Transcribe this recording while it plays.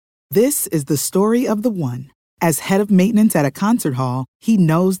This is the story of the one. As head of maintenance at a concert hall, he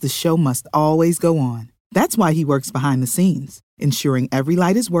knows the show must always go on. That's why he works behind the scenes, ensuring every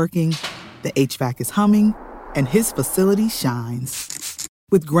light is working, the HVAC is humming, and his facility shines.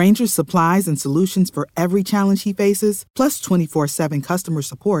 With Grainger's supplies and solutions for every challenge he faces, plus 24/7 customer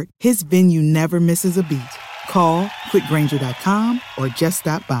support, his venue never misses a beat. Call quickgrainger.com or just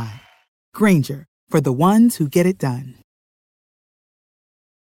stop by. Grainger, for the ones who get it done.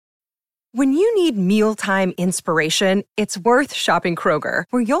 When you need mealtime inspiration, it's worth shopping Kroger,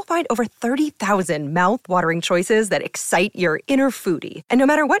 where you'll find over 30,000 mouth-watering choices that excite your inner foodie. And no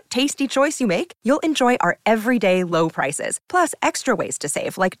matter what tasty choice you make, you'll enjoy our everyday low prices, plus extra ways to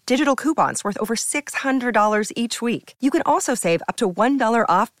save, like digital coupons worth over $600 each week. You can also save up to $1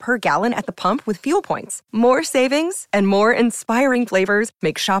 off per gallon at the pump with fuel points. More savings and more inspiring flavors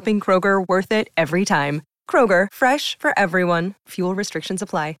make shopping Kroger worth it every time. Kroger, fresh for everyone. Fuel restrictions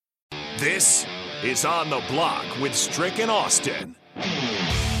apply. This is On the Block with Strick and Austin.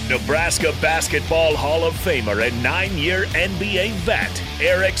 Nebraska Basketball Hall of Famer and 9-year NBA vet,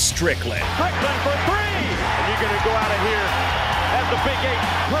 Eric Strickland. Strickland for three! And you're going to go out of here as the Big 8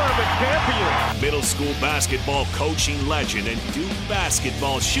 tournament champion. Middle school basketball coaching legend and Duke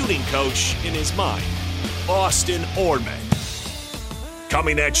basketball shooting coach in his mind, Austin Orman.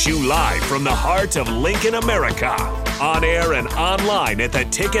 Coming at you live from the heart of Lincoln, America. On air and online at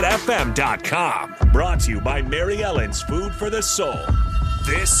theticketfm.com. Brought to you by Mary Ellen's Food for the Soul.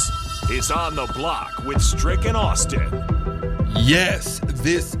 This is On the Block with Strick and Austin. Yes,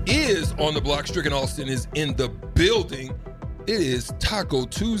 this is On the Block. Strick and Austin is in the building. It is Taco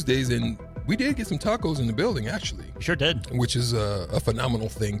Tuesdays, and we did get some tacos in the building, actually. Sure did. Which is a phenomenal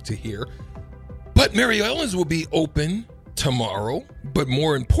thing to hear. But Mary Ellen's will be open tomorrow, but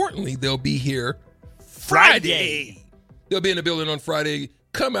more importantly, they'll be here Friday. They'll be in the building on Friday.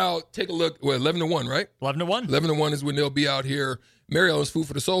 Come out, take a look. Well, 11 to 1, right? 11 to 1. 11 to 1 is when they'll be out here. Mary Ellen's Food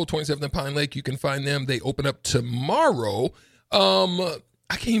for the Soul, 27th and Pine Lake. You can find them. They open up tomorrow. I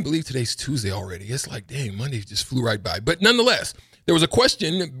can't even believe today's Tuesday already. It's like, dang, Monday just flew right by. But nonetheless, there was a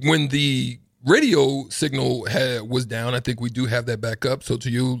question when the radio signal was down. I think we do have that back up. So to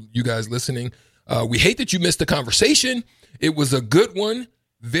you guys listening, we hate that you missed the conversation. It was a good one,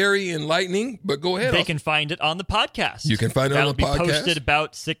 very enlightening, but go ahead. They can find it on the podcast. You can find it on the podcast. That'll be posted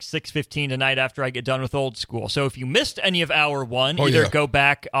about 6:15 tonight after I get done with Old School. So if you missed any of hour one, either go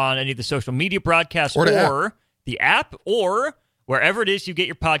back on any of the social media broadcasts or the app, or wherever it is you get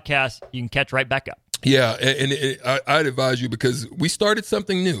your podcast, you can catch right back up. Yeah, and I'd advise you because we started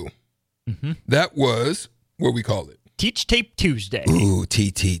something new. Mm-hmm. That was, what we call it? Teach Tape Tuesday. Ooh,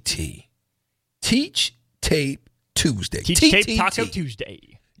 TTT. Teach Tape Tuesday. Teach Tape Taco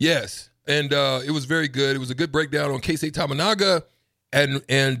Tuesday. Yes, and it was very good. It was a good breakdown on Keisei Tamanaga and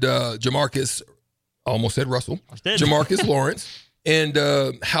Jamarcus, almost said Russell, Jamarcus Lawrence, and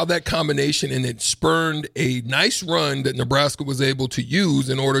how that combination, and it spurned a nice run that Nebraska was able to use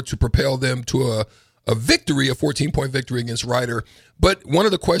in order to propel them to a victory, a 14-point victory against Rider. But one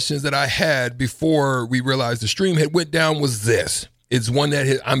of the questions that I had before we realized the stream had went down was this. It's one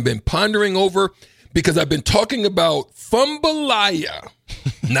that I've been pondering over because I've been talking about Fumbalaya,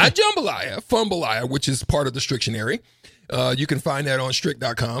 not Jambalaya, Fumbalaya, which is part of the Strictionary. You can find that on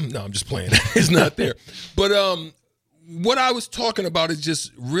strict.com. No, I'm just playing. It's not there. But what I was talking about is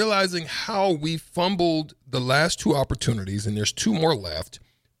just realizing how we fumbled the last two opportunities, and there's two more left.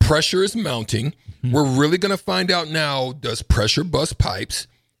 Pressure is mounting. Mm-hmm. We're really going to find out now, does pressure bust pipes,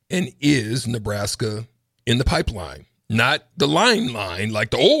 and is Nebraska in the pipeline? Not the line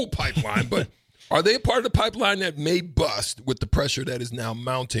like the old pipeline, but are they a part of the pipeline that may bust with the pressure that is now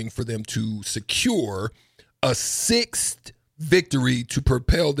mounting for them to secure a sixth victory to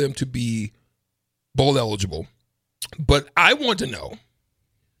propel them to be bowl eligible? But I want to know,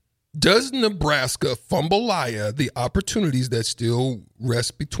 does Nebraska Fumbalaya the opportunities that still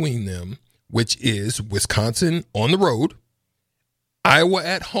rest between them, which is Wisconsin on the road, Iowa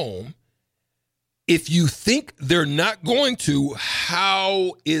at home? If you think they're not going to,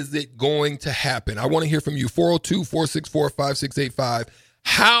 how is it going to happen? I want to hear from you. 402-464-5685.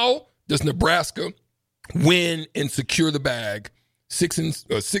 How does Nebraska win and secure the bag?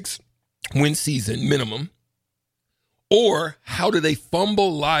 6-win season minimum. Or how do they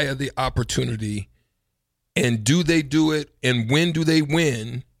Fumbalaya the opportunity, and do they do it, and when do they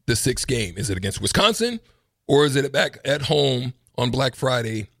win the sixth game? Is it against Wisconsin, or is it back at home on Black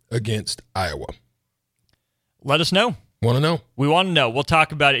Friday against Iowa? Let us know. Want to know? We want to know. We'll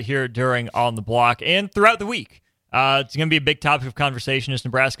talk about it here during On the Block and throughout the week. It's going to be a big topic of conversation as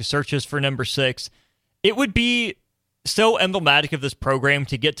Nebraska searches for number 6. It would be so emblematic of this program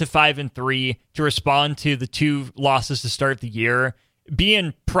to get to 5-3, to respond to the 2 losses to start the year, be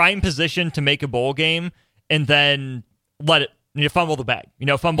in prime position to make a bowl game, and then let it fumble the bag,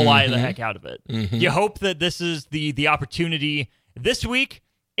 fumble eye the heck out of it. You hope that this is the opportunity this week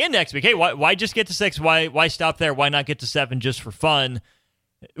and next week. Hey, why just get to 6? Why stop there? Why not get to 7 just for fun?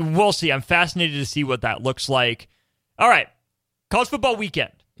 We'll see. I'm fascinated to see what that looks like. All right, college football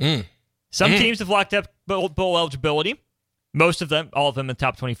weekend. Some teams have locked up bowl eligibility. Most of them, all of them in the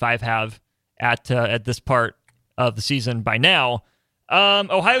top 25 have at this part of the season by now.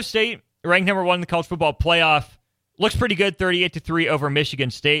 Ohio State, ranked number 1 in the college football playoff, looks pretty good, 38-3 over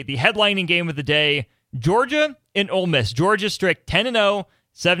Michigan State. The headlining game of the day, Georgia and Ole Miss. Georgia strict 10-0,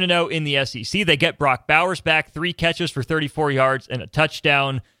 7-0 in the SEC. They get Brock Bowers back, 3 catches for 34 yards and a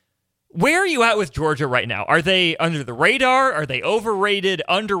touchdown. Where are you at with Georgia right now? Are they under the radar? Are they overrated,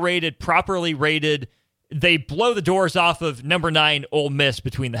 underrated, properly rated? They blow the doors off of number 9 Ole Miss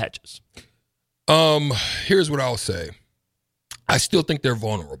between the hedges. Here's what I'll say. I still think they're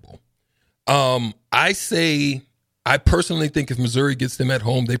vulnerable. I personally think if Missouri gets them at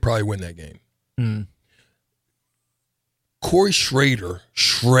home, they probably win that game. Corey Schrader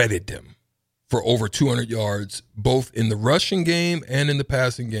shredded them for over 200 yards, both in the rushing game and in the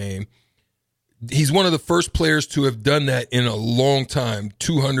passing game. He's one of the first players to have done that in a long time,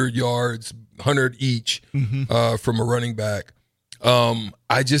 200 yards, 100 each from a running back.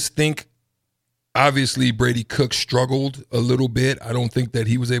 I just think, obviously, Brady Cook struggled a little bit. I don't think that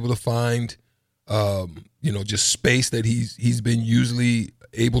he was able to find, just space that he's been usually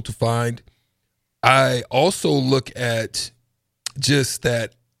able to find. I also look at just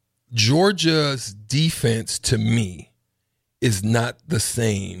that Georgia's defense, to me, is not the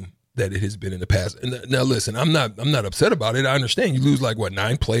same that it has been in the past. And now, listen, I'm not upset about it. I understand you lose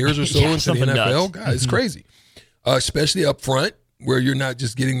 9 players or so into the NFL. God, it's crazy, especially up front, where you're not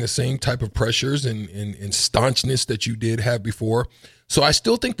just getting the same type of pressures and staunchness that you did have before. So I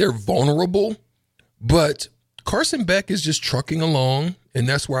still think they're vulnerable, but Carson Beck is just trucking along, and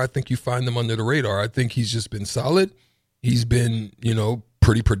that's where I think you find them under the radar. I think he's just been solid. He's been,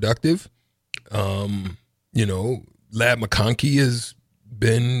 pretty productive. Lad McConkey has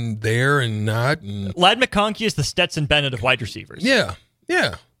been there and not. And Lad McConkey is the Stetson Bennett of wide receivers. Yeah,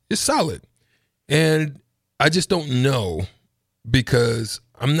 it's solid. And I just don't know, because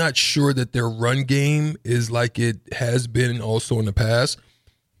I'm not sure that their run game is like it has been also in the past.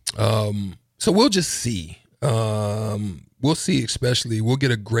 So we'll just see. We'll see, especially. We'll get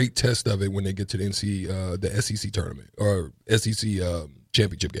a great test of it when they get to the SEC tournament or SEC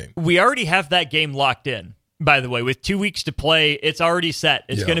championship game. We already have that game locked in, by the way. With 2 weeks to play, it's already set.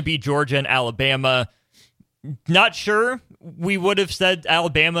 It's going to be Georgia and Alabama. Not sure we would have said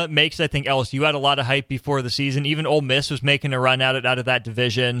Alabama makes. I think LSU had a lot of hype before the season. Even Ole Miss was making a run out of that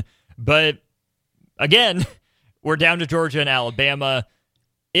division. But again, we're down to Georgia and Alabama.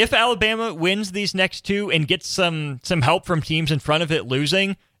 If Alabama wins these next 2 and gets some help from teams in front of it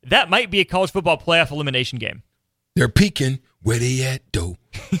losing, that might be a college football playoff elimination game. They're peaking. Where they at, though?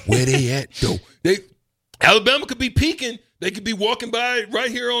 Where they at, though? Alabama could be peaking. They could be walking by right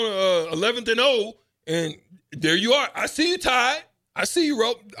here on 11th and 0, and there you are. I see you, Ty. I see you,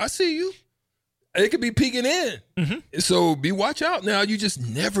 Rope. I see you. They could be peeking in. So watch out now. You just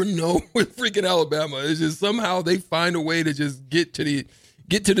never know with freaking Alabama. It's just somehow they find a way to just get to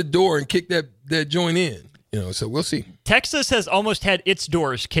the door and kick that joint in. So we'll see. Texas has almost had its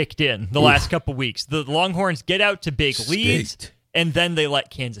doors kicked in the last couple weeks. The Longhorns get out to big leads, and then they let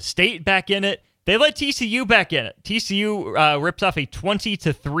Kansas State back in it. They let TCU back in it. TCU rips off a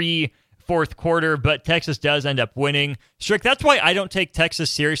 20-3 fourth quarter, but Texas does end up winning. Strick, that's why I don't take Texas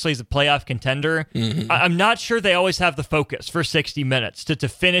seriously as a playoff contender. I'm not sure they always have the focus for 60 minutes to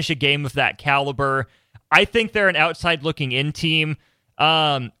finish a game of that caliber. I think they're an outside-looking in team.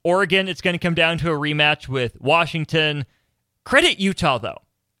 Oregon, it's going to come down to a rematch with Washington. Credit Utah, though.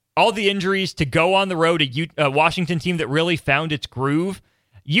 All the injuries to go on the road, a Washington team that really found its groove.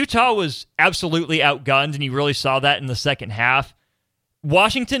 Utah was absolutely outgunned, and you really saw that in the second half.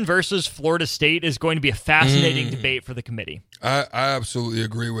 Washington versus Florida State is going to be a fascinating debate for the committee. I absolutely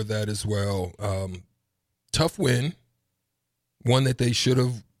agree with that as well. Tough win. One that they should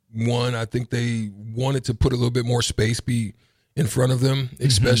have won. I think they wanted to put a little bit more space in front of them,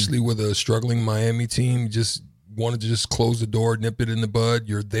 especially with a struggling Miami team. Just wanted to just close the door, nip it in the bud.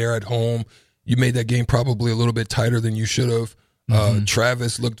 You're there at home. You made that game probably a little bit tighter than you should have.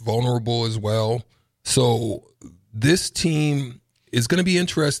 Travis looked vulnerable as well. So this team is going to be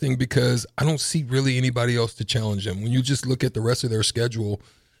interesting because I don't see really anybody else to challenge them. When you just look at the rest of their schedule,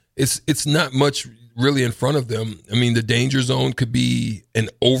 it's not much really in front of them. I mean, the danger zone could be an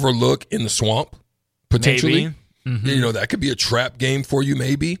overlook in the swamp, potentially. That could be a trap game for you,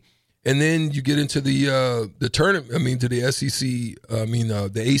 maybe. And then you get into the tournament. I mean, to the SEC.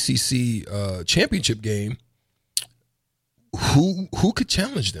 The ACC championship game. Who could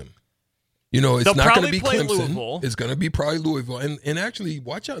challenge them? It's They'll not going to be Clemson. Louisville. It's going to be probably Louisville. And actually,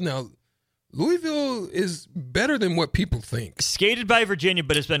 watch out now. Louisville is better than what people think. Skated by Virginia,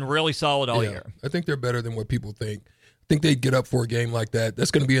 but it's been really solid all year. I think they're better than what people think. I think they'd get up for a game like that.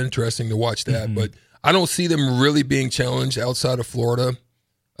 That's going to be interesting to watch that. But I don't see them really being challenged outside of Florida.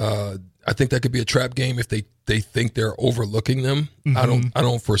 I think that could be a trap game if they think they're overlooking them. I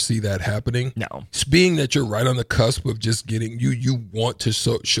don't foresee that happening. No. It's being that you're right on the cusp of just getting you want to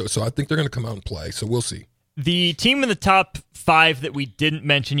show. So I think they're going to come out and play. So we'll see. The team in the top 5 that we didn't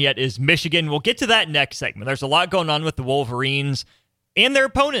mention yet is Michigan. We'll get to that next segment. There's a lot going on with the Wolverines and their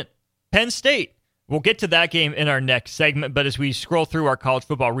opponent, Penn State. We'll get to that game in our next segment. But as we scroll through our college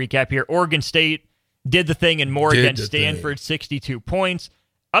football recap here, Oregon State did the thing and more against Stanford, 62 points.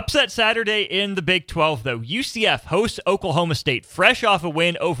 Upset Saturday in the Big 12, though. UCF hosts Oklahoma State, fresh off a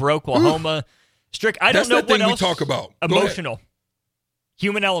win over Oklahoma. Strick, I don't know what else. We talk about. Emotional.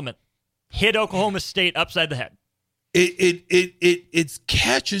 Human element. Hit Oklahoma State upside the head. It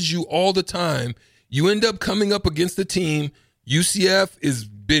catches you all the time. You end up coming up against the team. UCF has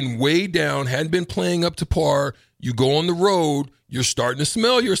been way down, hadn't been playing up to par. You go on the road, you're starting to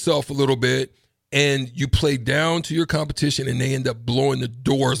smell yourself a little bit, and you play down to your competition, and they end up blowing the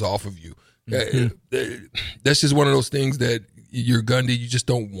doors off of you. That's just one of those things that you're Gundy, you just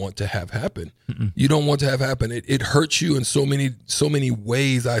don't want to have happen. You don't want to have happen. It hurts you in so many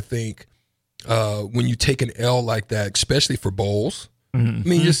ways, I think, when you take an L like that, especially for bowls. I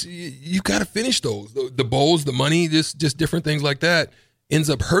mean, just you got to finish those. The bowls, the money, just different things like that ends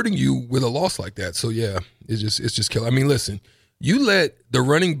up hurting you with a loss like that. So, yeah, it's just killing. I mean, listen, you let the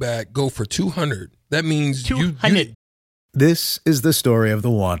running back go for 200. That means 200. This is the story of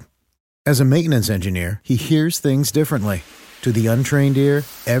the one. As a maintenance engineer, he hears things differently. To the untrained ear,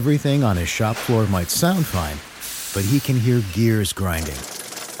 everything on his shop floor might sound fine, but he can hear gears grinding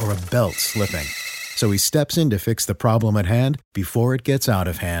or a belt slipping. So he steps in to fix the problem at hand before it gets out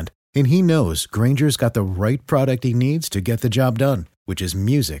of hand. And he knows Grainger's got the right product he needs to get the job done, which is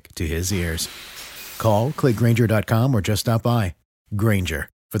music to his ears. Call, click Grainger.com, or just stop by.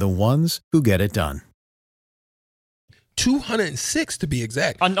 Grainger, for the ones who get it done. 206 to be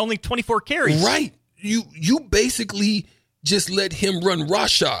exact. On only 24 carries. Right. You basically just let him run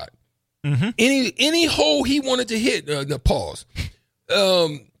rawshod. Any hole he wanted to hit, pause.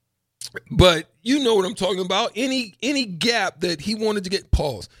 But you know what I'm talking about. Any gap that he wanted to get,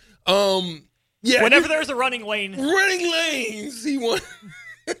 pause. Yeah. Whenever there's a running lane. Running lanes.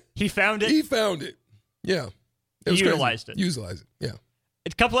 He found it. He found it. Yeah. He utilized it. Utilized it. Yeah. A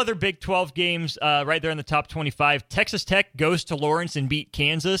couple other Big 12 games right there in the top 25. Texas Tech goes to Lawrence and beat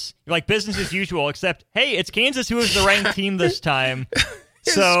Kansas. You're like business as usual, except, hey, it's Kansas who is the ranked team this time.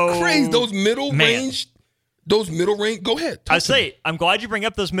 It's crazy. Those middle range. Go ahead. I'm glad you bring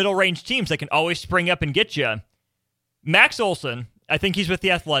up those middle range teams that can always spring up and get you. Max Olson, I think he's with The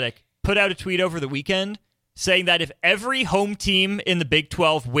Athletic, put out a tweet over the weekend saying that if every home team in the Big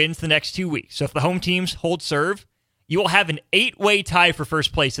 12 wins the next 2 weeks, so if the home teams hold serve, you will have an 8-way tie for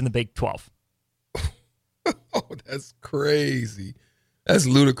first place in the Big 12. Oh, that's crazy. That's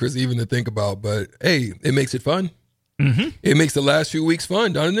ludicrous even to think about, but hey, it makes it fun. It makes the last few weeks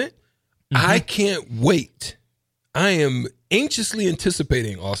fun, doesn't it? I can't wait. I am anxiously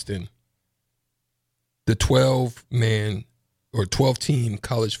anticipating, Austin, the 12-man or 12-team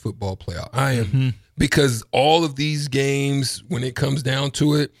college football playoff. I am, because all of these games, when it comes down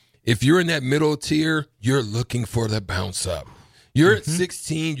to it, if you're in that middle tier, you're looking for the bounce up. You're at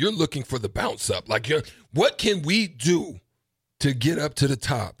 16, you're looking for the bounce up. Like, what can we do to get up to the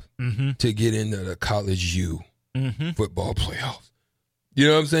top to get into the college football playoffs? You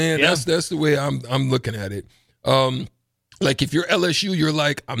know what I'm saying? Yeah. That's the way I'm looking at it. Like if you're LSU, you're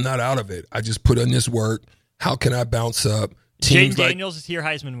like, I'm not out of it. I just put in this work. How can I bounce up? Jaden Daniels is your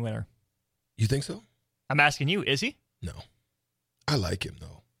Heisman winner. You think so? I'm asking you, is he? No. I like him,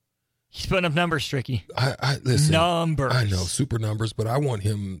 though. He's putting up numbers, Stricky. I listen. Numbers. I know, super numbers, but I want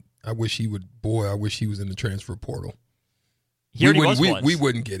him. I wish he was in the transfer portal. He already was once. We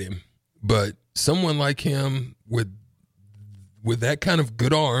wouldn't get him, but someone like him with that kind of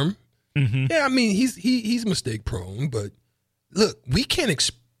good arm, yeah, I mean, he's mistake prone, but look, we can't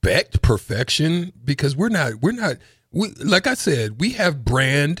expect perfection because we're not, like I said, we have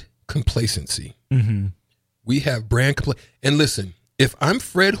brand complacency. We have brand and listen, if I'm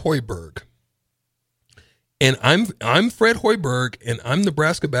Fred Hoiberg And I'm Fred Hoiberg, and I'm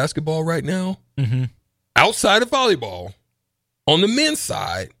Nebraska basketball right now. Mm-hmm. Outside of volleyball, on the men's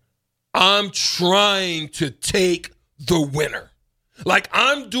side, I'm trying to take the winner. Like,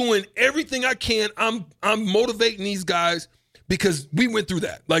 I'm doing everything I can. I'm motivating these guys because we went through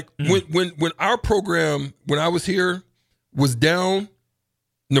that. Like, when our program, when I was here, was down,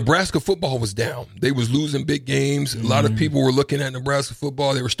 Nebraska football was down. They was losing big games. A lot of people were looking at Nebraska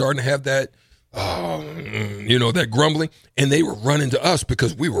football. They were starting to have that, that grumbling, and they were running to us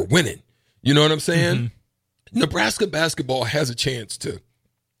because we were winning. You know what I'm saying? Mm-hmm. Nebraska basketball has a chance to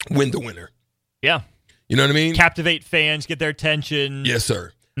win the winner. Yeah. You know what I mean? Captivate fans, get their attention. Yes,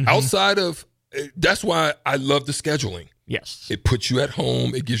 sir. Mm-hmm. Outside of, that's why I love the scheduling. Yes. It puts you at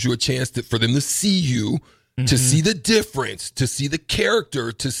home. It gives you a chance for them to see you, to see the difference, to see the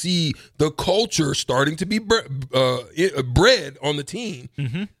character, to see the culture starting to be bred on the team.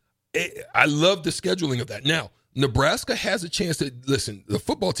 Mm-hmm. I love the scheduling of that. Now, Nebraska has a chance to, listen, the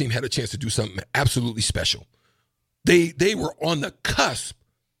football team had a chance to do something absolutely special. They were on the cusp.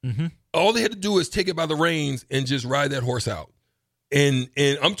 Mm-hmm. All they had to do is take it by the reins and just ride that horse out. And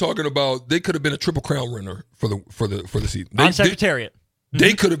I'm talking about they could have been a Triple Crown winner for the season. On Secretariat.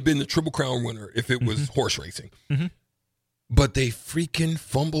 They could have been the Triple Crown winner if it was horse racing. Mm-hmm. But they freaking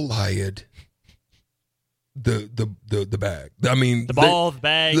fumble-lied the bag. I mean, the ball, the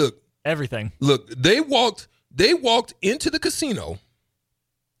bag, everything. Look, they walked into the casino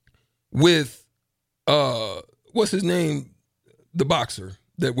with what's his name? The boxer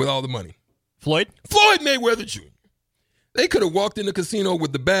that with all the money. Floyd Mayweather Jr. They could have walked in the casino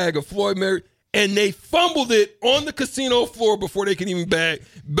with the bag of Floyd Mayweather, and they fumbled it on the casino floor before they could even bet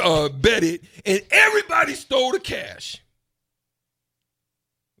it, and everybody stole the cash.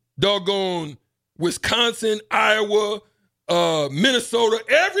 Doggone Wisconsin, Iowa, Minnesota,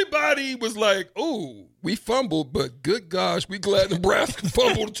 everybody was like, oh, we fumbled, but good gosh, we glad Nebraska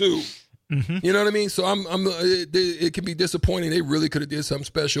fumbled too. Mm-hmm. You know what I mean? So it can be disappointing. They really could have did something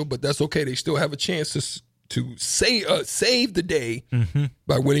special, but that's okay. They still have a chance to save the day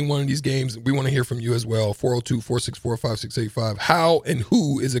by winning one of these games. We want to hear from you as well. 402-464-5685. How and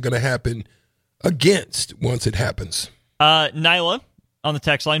who is it going to happen against once it happens? Nyla on the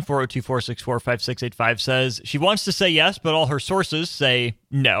text line, 402-464-5685, says she wants to say yes, but all her sources say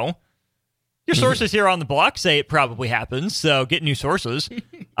no. Your sources here on the block say it probably happens, so get new sources.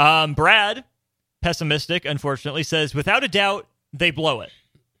 Brad, pessimistic, unfortunately, says, without a doubt, they blow it.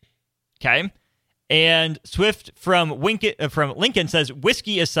 Okay? And Swift from Lincoln says,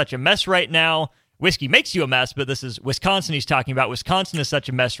 whiskey is such a mess right now. Whiskey makes you a mess, but this is Wisconsin he's talking about. Wisconsin is such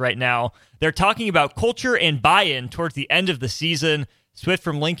a mess right now. They're talking about culture and buy-in towards the end of the season. Swift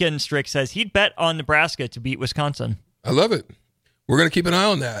from Lincoln Strick says he'd bet on Nebraska to beat Wisconsin. I love it. We're going to keep an eye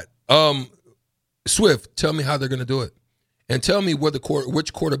on that. Swift, tell me how they're going to do it. And tell me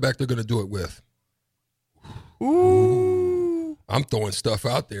which quarterback they're going to do it with. Ooh. I'm throwing stuff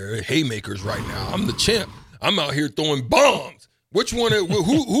out there. Haymakers right now. I'm the champ. I'm out here throwing bombs. Which one?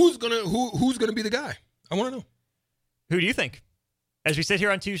 Who's gonna be the guy? I want to know. Who do you think? As we sit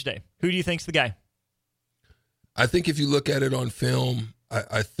here on Tuesday, who do you think's the guy? I think if you look at it on film,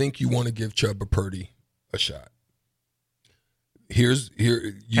 I think you want to give Chubba Purdy a shot.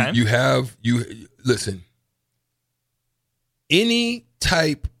 Listen. Any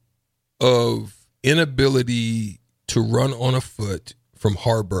type of inability to run on a foot from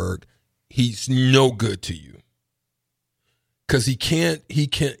Harburg, he's no good to you. Because he can't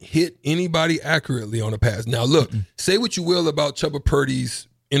hit anybody accurately on a pass. Now look, say what you will about Chubba Purdy's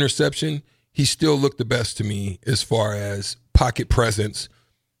interception, he still looked the best to me as far as pocket presence,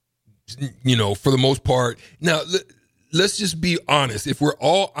 for the most part. Now, let's just be honest. If we're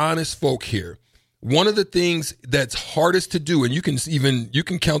all honest folk here, one of the things that's hardest to do, and you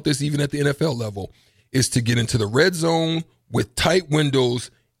can count this even at the NFL level, is to get into the red zone with tight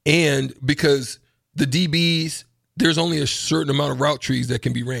windows, and because the DBs, there's only a certain amount of route trees that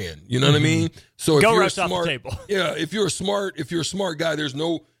can be ran. You know what I mean? So if you're smart, off the table. Yeah, if you're a smart guy, there's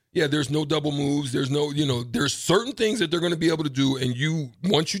no double moves. There's no, there's certain things that they're going to be able to do, and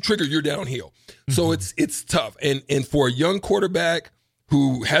once you trigger, you're downhill. So it's tough. And for a young quarterback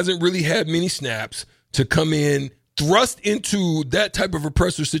who hasn't really had many snaps to come in, thrust into that type of a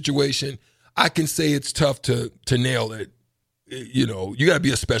pressure situation, I can say it's tough to nail it. You got to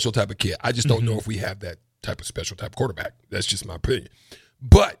be a special type of kid. I just don't know if we have that type of special type of quarterback. That's just my opinion.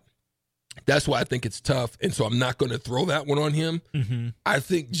 But that's why I think it's tough, and so I'm not going to throw that one on him. Mm-hmm. I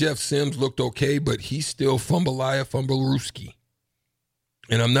think Jeff Sims looked okay, but he's still fumblerooski.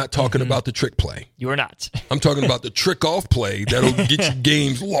 And I'm not talking about the trick play. You are not. I'm talking about the trick-off play that'll get you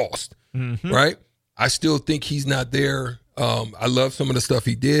games lost, right? I still think he's not there. I love some of the stuff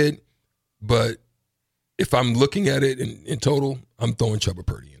he did, but if I'm looking at it in total, I'm throwing Chubba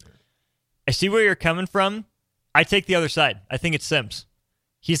Purdy in there. I see where you're coming from. I take the other side. I think it's Sims.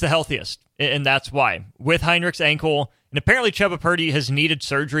 He's the healthiest, and that's why. With Heinrich's ankle, and apparently Chubba Purdy has needed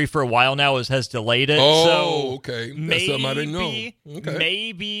surgery for a while now, has delayed it. Oh, okay. That's something I didn't know. Okay.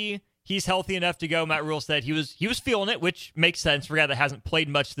 Maybe he's healthy enough to go. Matt Rule said he was feeling it, which makes sense for a guy that hasn't played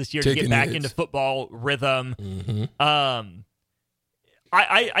much this year to get back into football rhythm. Mm-hmm.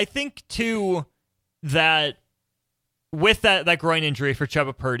 I think, too, that with that groin injury for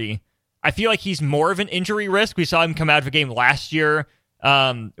Chubba Purdy, I feel like he's more of an injury risk. We saw him come out of a game last year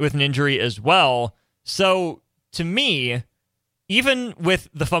with an injury as well. So, to me, even with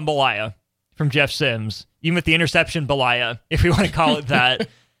the fumble-aya from Jeff Sims, even with the interception balaya, if we want to call it that,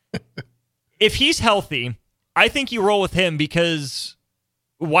 if he's healthy, I think you roll with him, because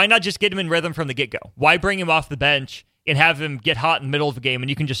why not just get him in rhythm from the get-go? Why bring him off the bench and have him get hot in the middle of the game and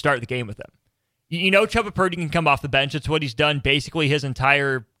you can just start the game with him? You know Chubba Purdy can come off the bench. It's what he's done basically his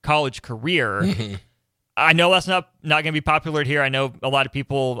entire college career. Mm-hmm. I know that's not going to be popular here. I know a lot of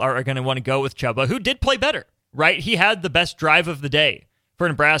people are going to want to go with Chubba, who did play better, right? He had the best drive of the day for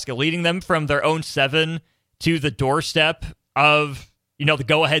Nebraska, leading them from their own 7 to the doorstep of, the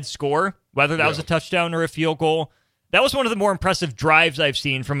go-ahead score, whether that was a touchdown or a field goal. That was one of the more impressive drives I've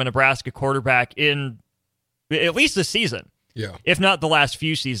seen from a Nebraska quarterback in at least this season, if not the last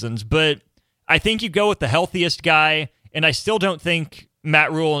few seasons. But I think you go with the healthiest guy, and I still don't think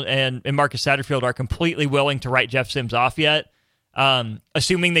Matt Rule and Marcus Satterfield are completely willing to write Jeff Sims off yet.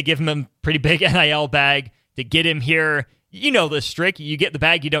 Assuming they give him a pretty big NIL bag to get him here. You know this trick. You get the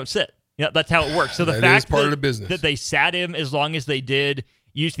bag, you don't sit. That's how it works. So the fact part of the business, that they sat him as long as they did,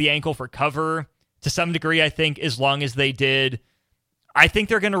 used the ankle for cover to some degree, I think, as long as they did, I think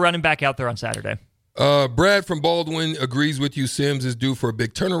they're going to run him back out there on Saturday. Brad from Baldwin agrees with you. Sims is due for a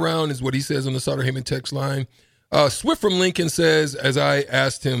big turnaround, is what he says on the Sutter Heyman text line. Swift from Lincoln says, as I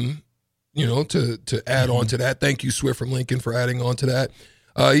asked him, to add on to that. Thank you, Swift from Lincoln, for adding on to that.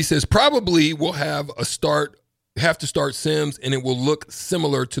 He says, probably we'll have to start Sims, and it will look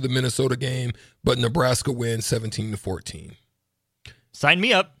similar to the Minnesota game, but Nebraska wins 17-14. Sign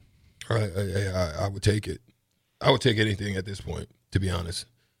me up. I would take it. I would take anything at this point, to be honest.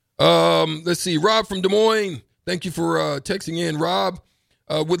 Let's see. Rob from Des Moines. Thank you for texting in, Rob.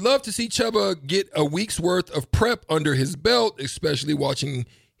 Would love to see Chubba get a week's worth of prep under his belt, especially watching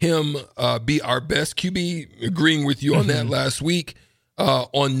him be our best QB. Agreeing with you on that last week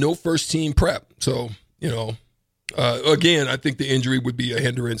on no first-team prep. So, again, I think the injury would be a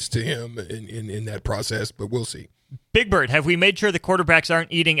hindrance to him in that process, but we'll see. Big Bird, have we made sure the quarterbacks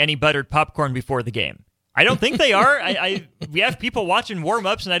aren't eating any buttered popcorn before the game? I don't think they are. We have people watching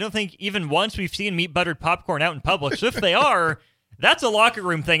warm-ups, and I don't think even once we've seen them eat buttered popcorn out in public. So if they are, that's a locker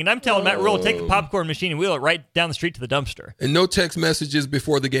room thing. And I'm telling Matt Rule, take the popcorn machine and wheel it right down the street to the dumpster. And no text messages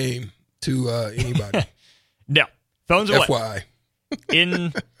before the game to anybody. No. Phones away. FYI.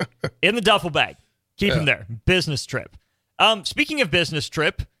 In the duffel bag. Keep him there. Business trip. Speaking of business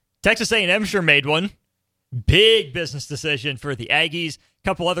trip, Texas A&M sure made one. Big business decision for the Aggies. A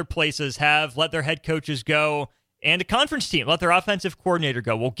couple other places have let their head coaches go, and a conference team let their offensive coordinator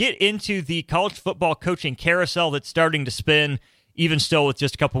go. We'll get into the college football coaching carousel that's starting to spin, even still with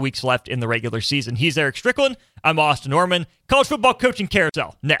just a couple weeks left in the regular season. He's Eric Strickland. I'm Austin Orman. College football coaching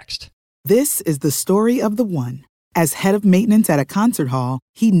carousel, next. This is the story of the one. As head of maintenance at a concert hall,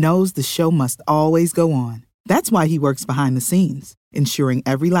 he knows the show must always go on. That's why he works behind the scenes, ensuring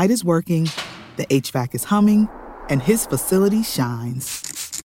every light is working, the HVAC is humming, and his facility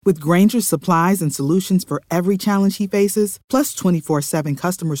shines. With Grainger's supplies and solutions for every challenge he faces, plus 24/7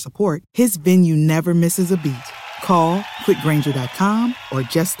 customer support, his venue never misses a beat. Call quickgrainger.com or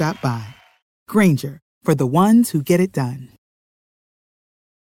just stop by. Grainger, for the ones who get it done.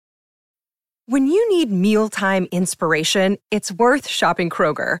 When you need mealtime inspiration, it's worth shopping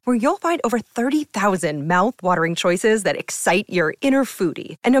Kroger, where you'll find over 30,000 mouth-watering choices that excite your inner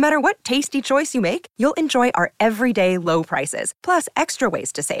foodie. And no matter what tasty choice you make, you'll enjoy our everyday low prices, plus extra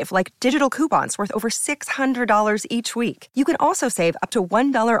ways to save, like digital coupons worth over $600 each week. You can also save up to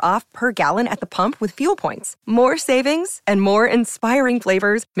 $1 off per gallon at the pump with fuel points. More savings and more inspiring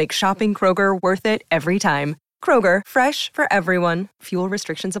flavors make shopping Kroger worth it every time. Kroger, fresh for everyone. Fuel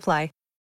restrictions apply.